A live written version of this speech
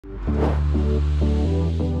Hey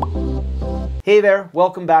there,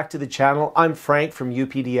 welcome back to the channel. I'm Frank from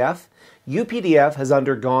UPDF. UPDF has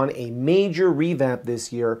undergone a major revamp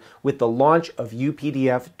this year with the launch of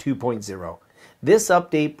UPDF 2.0. This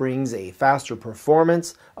update brings a faster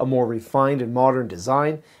performance, a more refined and modern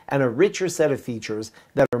design, and a richer set of features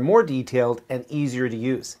that are more detailed and easier to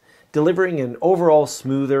use, delivering an overall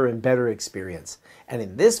smoother and better experience. And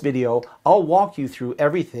in this video, I'll walk you through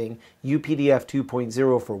everything UPDF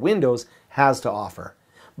 2.0 for Windows has to offer.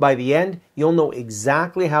 By the end, you'll know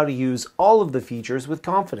exactly how to use all of the features with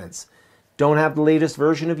confidence. Don't have the latest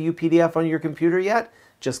version of UPDF on your computer yet?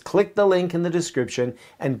 Just click the link in the description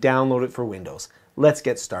and download it for Windows. Let's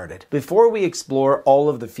get started. Before we explore all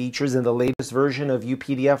of the features in the latest version of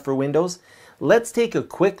UPDF for Windows, let's take a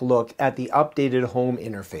quick look at the updated home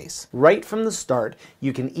interface. Right from the start,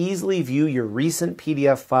 you can easily view your recent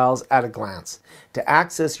PDF files at a glance. To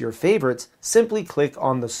access your favorites, simply click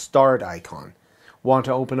on the starred icon. Want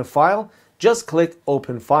to open a file? Just click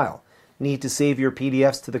Open File. Need to save your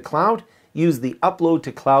PDFs to the cloud? Use the Upload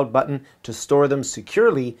to Cloud button to store them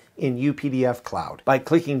securely in UPDF Cloud. By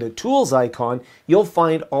clicking the Tools icon, you'll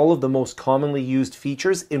find all of the most commonly used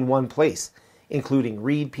features in one place, including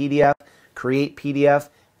Read PDF, Create PDF,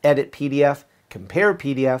 Edit PDF, Compare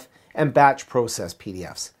PDF, and Batch Process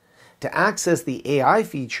PDFs. To access the AI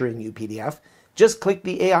feature in UPDF, just click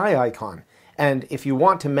the AI icon. And if you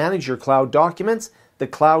want to manage your cloud documents, the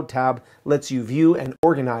Cloud tab lets you view and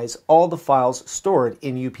organize all the files stored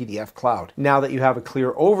in UPDF Cloud. Now that you have a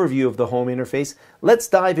clear overview of the home interface, let's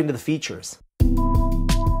dive into the features.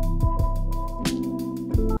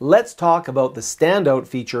 Let's talk about the standout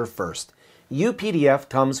feature first. UPDF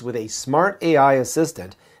comes with a smart AI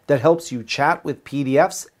assistant that helps you chat with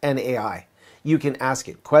PDFs and AI. You can ask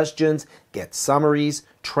it questions, get summaries,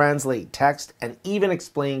 translate text, and even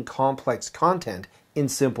explain complex content in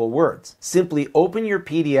simple words. Simply open your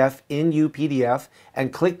PDF in UPDF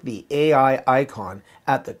and click the AI icon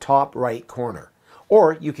at the top right corner.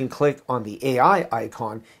 Or you can click on the AI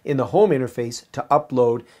icon in the home interface to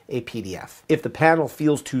upload a PDF. If the panel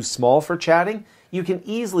feels too small for chatting, you can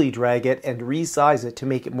easily drag it and resize it to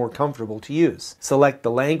make it more comfortable to use. Select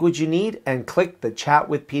the language you need and click the Chat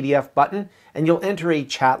with PDF button, and you'll enter a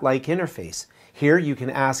chat-like interface. Here you can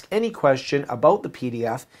ask any question about the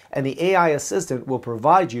PDF and the AI assistant will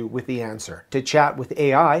provide you with the answer. To chat with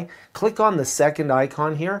AI, click on the second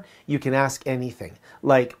icon here. You can ask anything,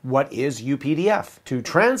 like what is UPDF? To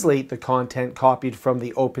translate the content copied from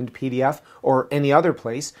the opened PDF or any other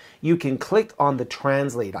place, you can click on the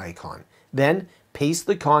Translate icon. Then paste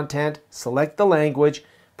the content, select the language,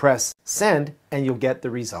 press Send, and you'll get the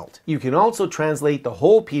result. You can also translate the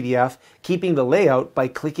whole PDF, keeping the layout by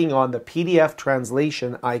clicking on the PDF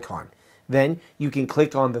translation icon. Then you can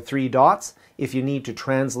click on the three dots. If you need to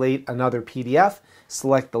translate another PDF,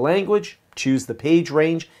 select the language, choose the page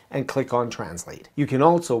range, and click on Translate. You can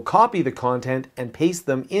also copy the content and paste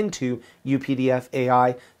them into UPDF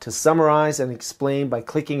AI to summarize and explain by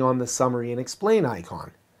clicking on the Summary and Explain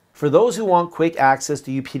icon. For those who want quick access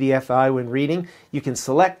to UPDF AI when reading, you can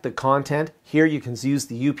select the content. Here you can use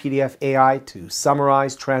the UPDF AI to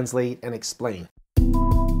summarize, translate, and explain.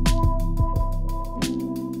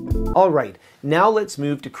 Alright, now let's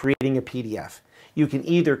move to creating a PDF. You can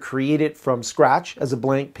either create it from scratch as a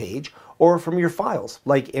blank page or from your files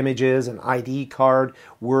like images, an ID card,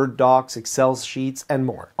 Word docs, Excel sheets, and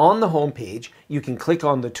more. On the home page, you can click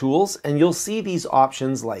on the tools and you'll see these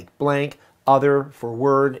options like blank, other for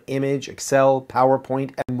Word, image, Excel,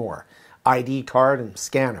 PowerPoint, and more, ID card, and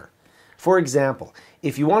scanner. For example,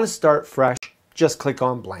 if you want to start fresh, just click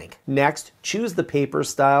on blank. Next, choose the paper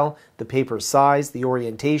style, the paper size, the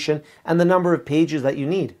orientation, and the number of pages that you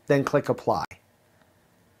need. Then click Apply.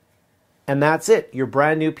 And that's it. Your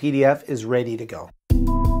brand new PDF is ready to go.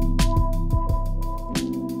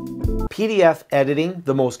 PDF editing,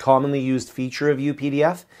 the most commonly used feature of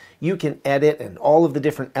UPDF. You can edit and all of the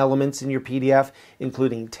different elements in your PDF,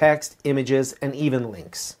 including text, images, and even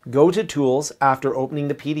links. Go to Tools after opening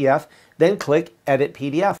the PDF, then click Edit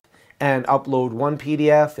PDF and upload one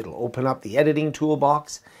PDF. It'll open up the editing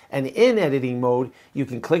toolbox. And in editing mode, you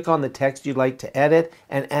can click on the text you'd like to edit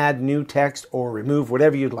and add new text or remove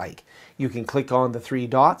whatever you'd like. You can click on the three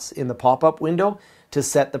dots in the pop-up window to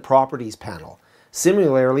set the Properties panel.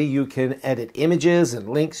 Similarly, you can edit images and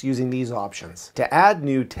links using these options. To add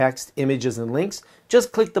new text, images, and links,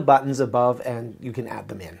 just click the buttons above and you can add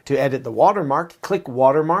them in. To edit the watermark, click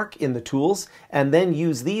Watermark in the tools and then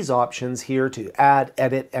use these options here to add,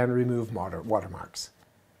 edit, and remove watermarks.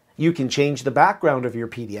 You can change the background of your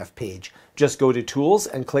PDF page. Just go to Tools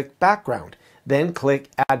and click Background. Then click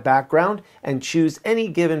Add Background and choose any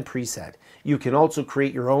given preset. You can also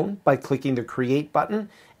create your own by clicking the Create button,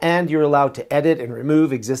 and you're allowed to edit and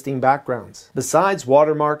remove existing backgrounds. Besides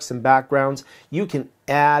watermarks and backgrounds, you can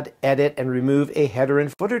add, edit, and remove a header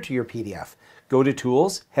and footer to your PDF. Go to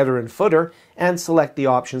Tools, Header and Footer, and select the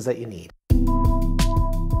options that you need.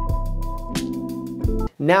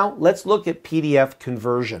 Now let's look at PDF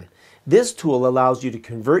conversion. This tool allows you to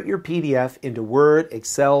convert your PDF into Word,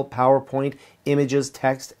 Excel, PowerPoint, images,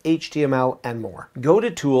 text, HTML, and more. Go to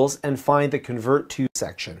Tools and find the Convert To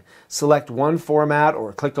section. Select one format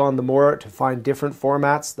or click on the More to find different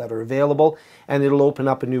formats that are available, and it'll open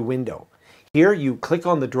up a new window. Here you click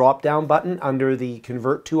on the drop-down button under the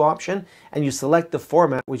Convert To option, and you select the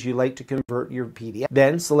format which you like to convert your PDF.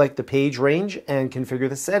 Then select the page range and configure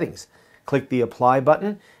the settings. Click the Apply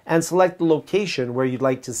button and select the location where you'd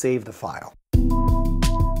like to save the file.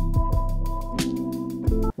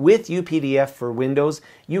 With UPDF for Windows,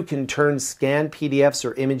 you can turn scanned PDFs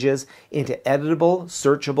or images into editable,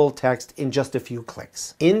 searchable text in just a few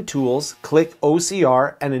clicks. In Tools, click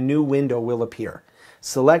OCR and a new window will appear.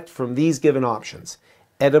 Select from these given options: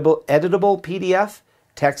 editable PDF,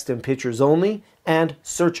 text and pictures only, and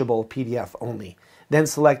searchable PDF only. Then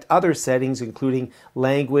select other settings including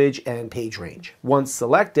language and page range. Once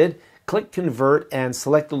selected, click Convert and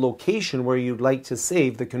select the location where you'd like to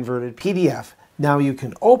save the converted PDF. Now you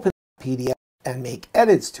can open the PDF and make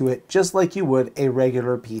edits to it just like you would a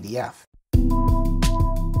regular PDF.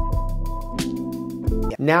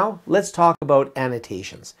 Now let's talk about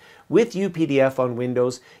annotations. With UPDF on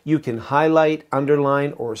Windows, you can highlight,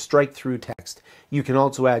 underline, or strike through text. You can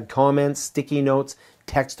also add comments, sticky notes,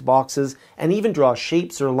 text boxes, and even draw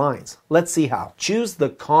shapes or lines. Let's see how. Choose the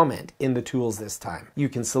comment in the tools this time. You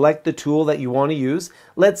can select the tool that you want to use.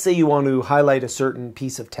 Let's say you want to highlight a certain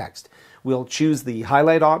piece of text. We'll choose the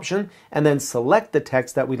highlight option and then select the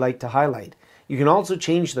text that we'd like to highlight. You can also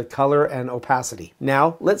change the color and opacity.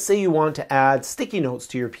 Now, let's say you want to add sticky notes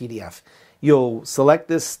to your PDF. You'll select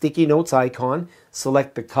this sticky notes icon,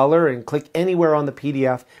 select the color, and click anywhere on the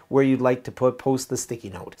PDF where you'd like to post the sticky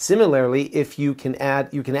note. Similarly, if you can add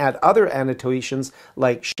other annotations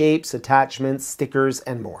like shapes, attachments, stickers,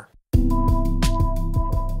 and more.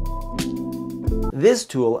 This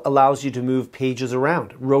tool allows you to move pages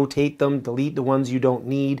around, rotate them, delete the ones you don't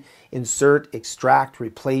need, insert, extract,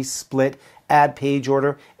 replace, split, add page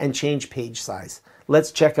order, and change page size.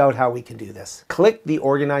 Let's check out how we can do this. Click the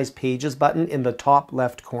Organize Pages button in the top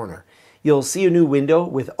left corner. You'll see a new window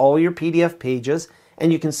with all your PDF pages,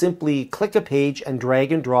 and you can simply click a page and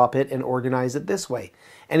drag and drop it and organize it this way.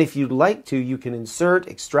 And if you'd like to, you can insert,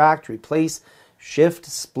 extract, replace, shift,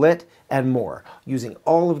 split, and more, using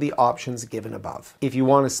all of the options given above. If you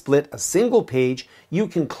want to split a single page, you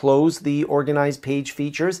can close the Organize Page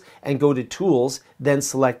features and go to Tools, then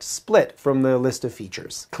select Split from the list of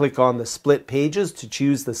features. Click on the Split Pages to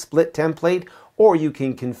choose the split template, or you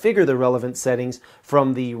can configure the relevant settings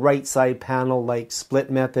from the right side panel like Split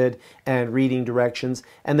Method and Reading Directions,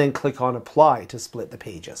 and then click on Apply to split the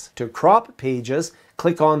pages. To crop pages,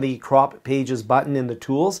 click on the Crop Pages button in the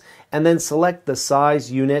Tools, and then select the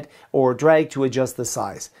size unit or drag to adjust the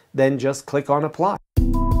size. Then just click on Apply.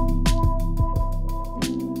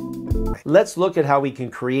 Let's look at how we can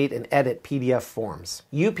create and edit PDF forms.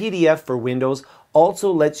 UPDF for Windows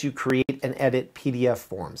also lets you create and edit PDF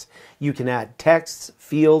forms. You can add texts,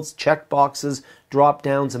 fields, checkboxes,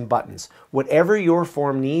 drop-downs, and buttons. Whatever your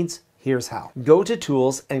form needs, here's how. Go to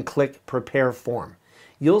Tools and click Prepare Form.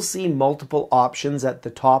 You'll see multiple options at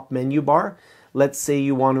the top menu bar. Let's say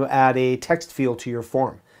you want to add a text field to your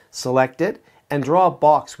form. Select it and draw a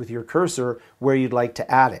box with your cursor where you'd like to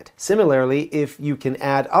add it. Similarly, if you can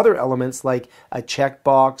add other elements like a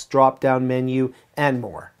checkbox, drop-down menu, and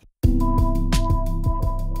more.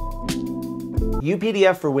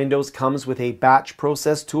 UPDF for Windows comes with a batch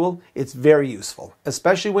process tool. It's very useful,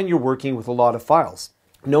 especially when you're working with a lot of files.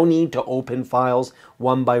 No need to open files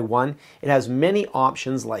one by one. It has many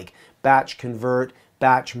options like batch convert,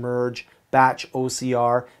 batch merge, batch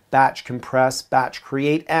OCR, batch compress, batch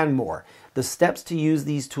create, and more. The steps to use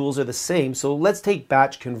these tools are the same, so let's take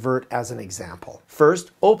batch convert as an example.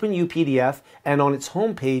 First, open UPDF, and on its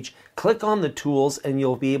home page, click on the tools and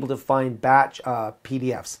you'll be able to find batch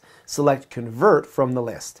PDFs. Select convert from the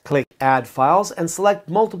list. Click add files and select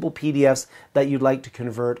multiple PDFs that you'd like to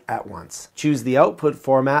convert at once. Choose the output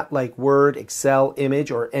format like Word, Excel, image,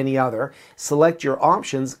 or any other. Select your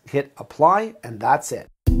options, hit apply, and that's it.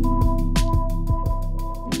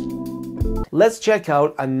 Let's check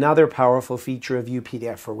out another powerful feature of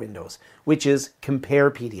UPDF for Windows, which is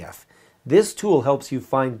Compare PDF. This tool helps you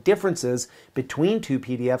find differences between two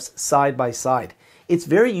PDFs side by side. It's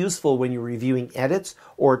very useful when you're reviewing edits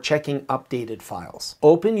or checking updated files.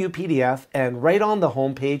 Open UPDF and right on the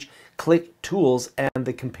home page, click Tools and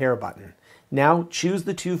the Compare button. Now choose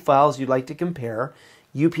the two files you'd like to compare.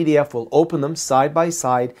 UPDF will open them side by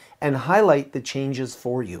side and highlight the changes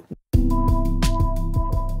for you.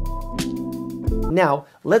 Now,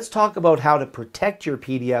 let's talk about how to protect your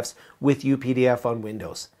PDFs with UPDF on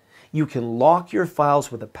Windows. You can lock your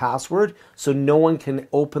files with a password so no one can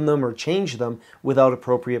open them or change them without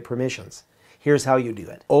appropriate permissions. Here's how you do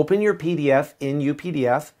it. Open your PDF in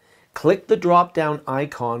UPDF, click the drop-down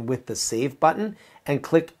icon with the Save button, and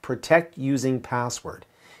click Protect Using Password.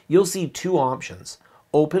 You'll see two options,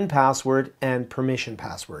 Open Password and Permission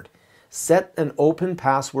Password. Set an open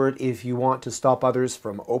password if you want to stop others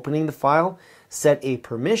from opening the file. Set a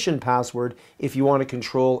permission password if you want to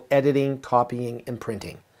control editing, copying, and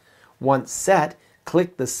printing. Once set,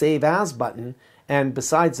 click the Save As button, and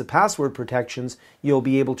besides the password protections, you'll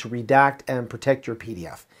be able to redact and protect your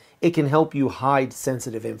PDF. It can help you hide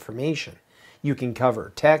sensitive information. You can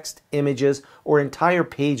cover text, images, or entire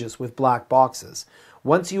pages with black boxes.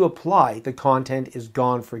 Once you apply, the content is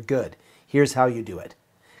gone for good. Here's how you do it.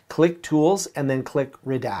 Click Tools and then click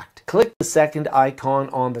Redact. Click the second icon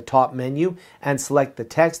on the top menu and select the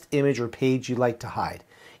text, image, or page you'd like to hide.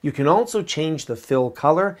 You can also change the fill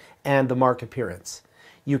color and the mark appearance.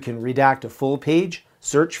 You can redact a full page,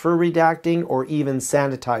 search for redacting, or even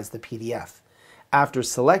sanitize the PDF. After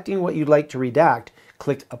selecting what you'd like to redact,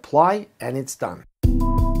 click Apply and it's done.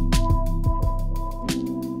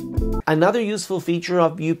 Another useful feature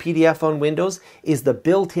of UPDF on Windows is the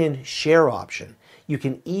built-in share option. You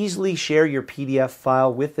can easily share your PDF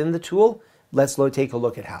file within the tool. Let's take a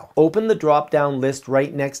look at how. Open the drop-down list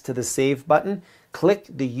right next to the Save button, click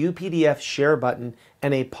the UPDF Share button,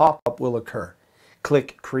 and a pop-up will occur.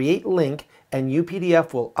 Click Create Link, and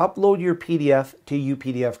UPDF will upload your PDF to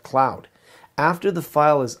UPDF Cloud. After the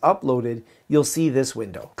file is uploaded, you'll see this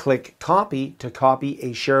window. Click Copy to copy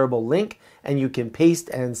a shareable link, and you can paste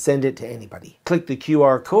and send it to anybody. Click the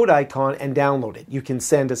QR code icon and download it. You can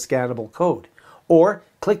send a scannable code. Or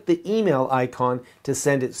click the email icon to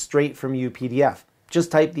send it straight from UPDF.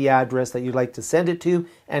 Just type the address that you'd like to send it to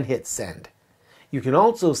and hit Send. You can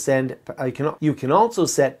also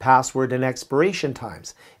set password and expiration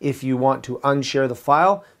times. If you want to unshare the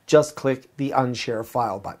file, just click the Unshare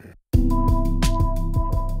File button.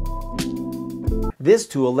 This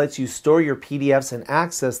tool lets you store your PDFs and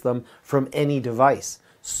access them from any device.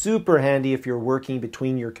 Super handy if you're working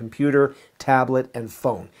between your computer, tablet, and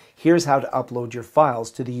phone. Here's how to upload your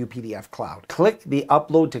files to the UPDF Cloud. Click the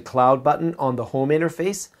Upload to Cloud button on the home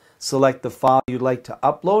interface, select the file you'd like to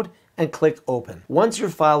upload, and click Open. Once your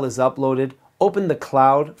file is uploaded, open the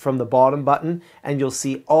Cloud from the bottom button, and you'll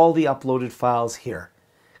see all the uploaded files here.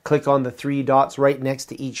 Click on the three dots right next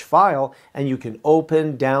to each file, and you can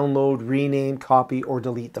open, download, rename, copy, or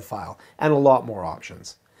delete the file, and a lot more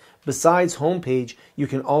options. Besides homepage, you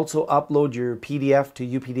can also upload your PDF to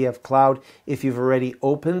UPDF Cloud. If you've already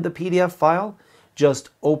opened the PDF file, just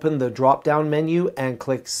open the drop-down menu and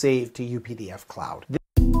click Save to UPDF Cloud.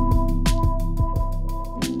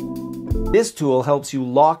 This tool helps you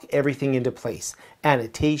lock everything into place.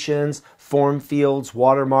 Annotations, form fields,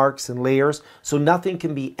 watermarks, and layers, so nothing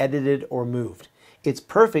can be edited or moved. It's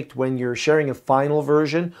perfect when you're sharing a final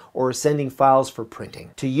version or sending files for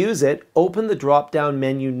printing. To use it, open the drop-down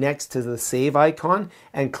menu next to the Save icon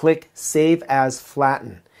and click Save as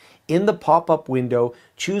Flatten. In the pop-up window,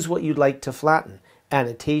 choose what you'd like to flatten,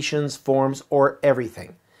 annotations, forms, or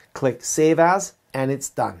everything. Click Save As, and it's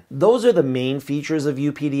done. Those are the main features of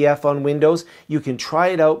UPDF on Windows. You can try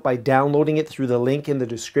it out by downloading it through the link in the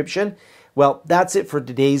description. Well, that's it for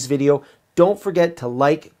today's video. Don't forget to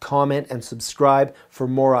like, comment, and subscribe for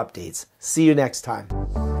more updates. See you next time.